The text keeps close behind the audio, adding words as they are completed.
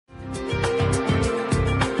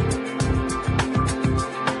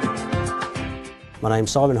My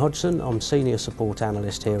name's Simon Hodgson, I'm Senior Support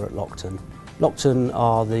Analyst here at Lockton. Lockton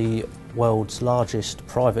are the world's largest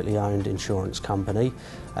privately owned insurance company.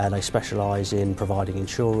 They specialise in providing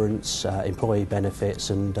insurance, employee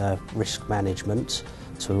benefits and risk management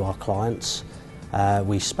to our clients.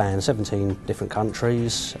 We span 17 different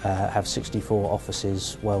countries, have 64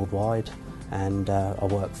 offices worldwide, and I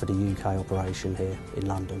work for the UK operation here in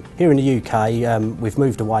London. Here in the UK, we've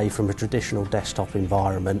moved away from a traditional desktop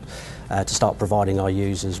environment to start providing our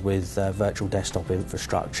users with virtual desktop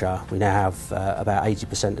infrastructure. We now have about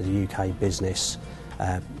 80% of the UK business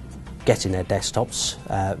getting their desktops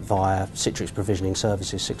via Citrix Provisioning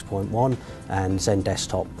Services 6.1 and Zen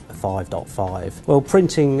Desktop 5.5. Well,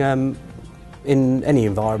 printing in any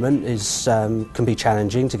environment can be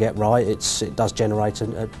challenging to get right. It does generate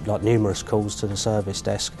like numerous calls to the service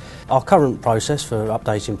desk. Our current process for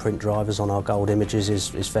updating print drivers on our gold images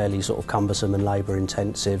is fairly sort of cumbersome and labour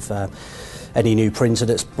intensive. Any new printer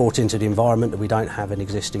that's brought into the environment that we don't have an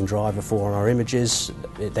existing driver for on our images,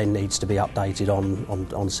 it then needs to be updated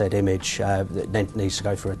on said image. It then needs to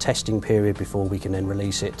go through a testing period before we can then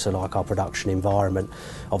release it to like our production environment.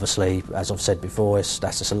 Obviously, as I've said before, that's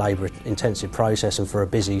just a labour intensive process, and for a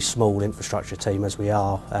busy small infrastructure team as we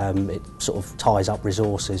are, it sort of ties up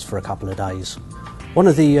resources for a couple of days. One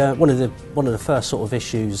of the first sort of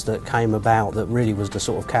issues that came about that really was the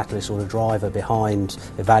sort of catalyst or the driver behind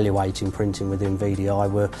evaluating printing within VDI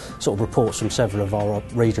were sort of reports from several of our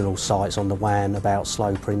regional sites on the WAN about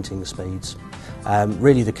slow printing speeds.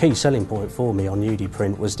 Really the key selling point for me on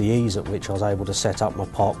UniPrint was the ease at which I was able to set up my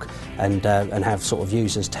POC and have sort of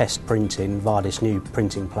users test printing via this new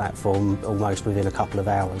printing platform almost within a couple of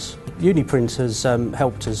hours. UniPrint has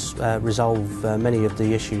helped us resolve many of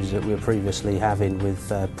the issues that we were previously having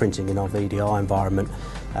with printing in our VDI environment.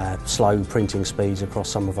 Slow printing speeds across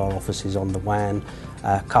some of our offices on the WAN,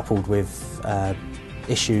 coupled with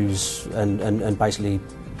issues and basically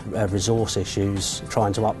resource issues,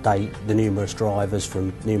 trying to update the numerous drivers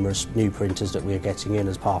from numerous new printers that we're getting in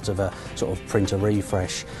as part of a sort of printer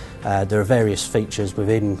refresh. There are various features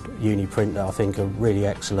within UniPrint that I think are really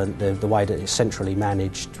excellent. The way that it's centrally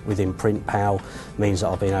managed within PrintPal means that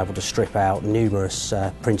I've been able to strip out numerous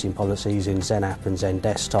printing policies in Zen App and Zen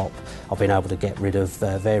Desktop. I've been able to get rid of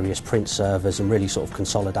various print servers and really sort of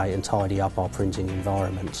consolidate and tidy up our printing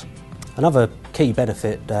environment. Another key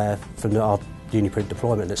benefit from our UniPrint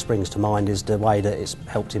deployment that springs to mind is the way that it's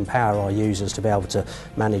helped empower our users to be able to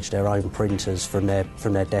manage their own printers from their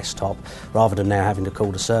desktop, rather than now having to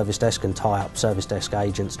call the service desk and tie up service desk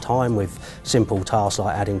agents' time with simple tasks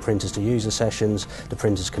like adding printers to user sessions. The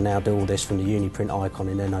printers can now do all this from the UniPrint icon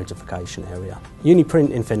in their notification area.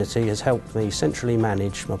 UniPrint Infinity has helped me centrally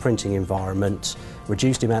manage my printing environment,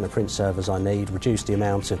 reduce the amount of print servers I need, reduce the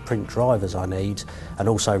amount of print drivers I need, and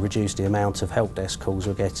also reduce the amount of help desk calls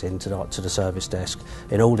we're getting to the service desk.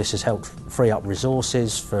 In all, this has helped free up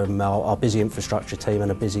resources from our busy infrastructure team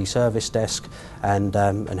and a busy service desk, and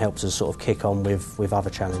helps us sort of kick on with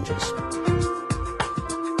other challenges.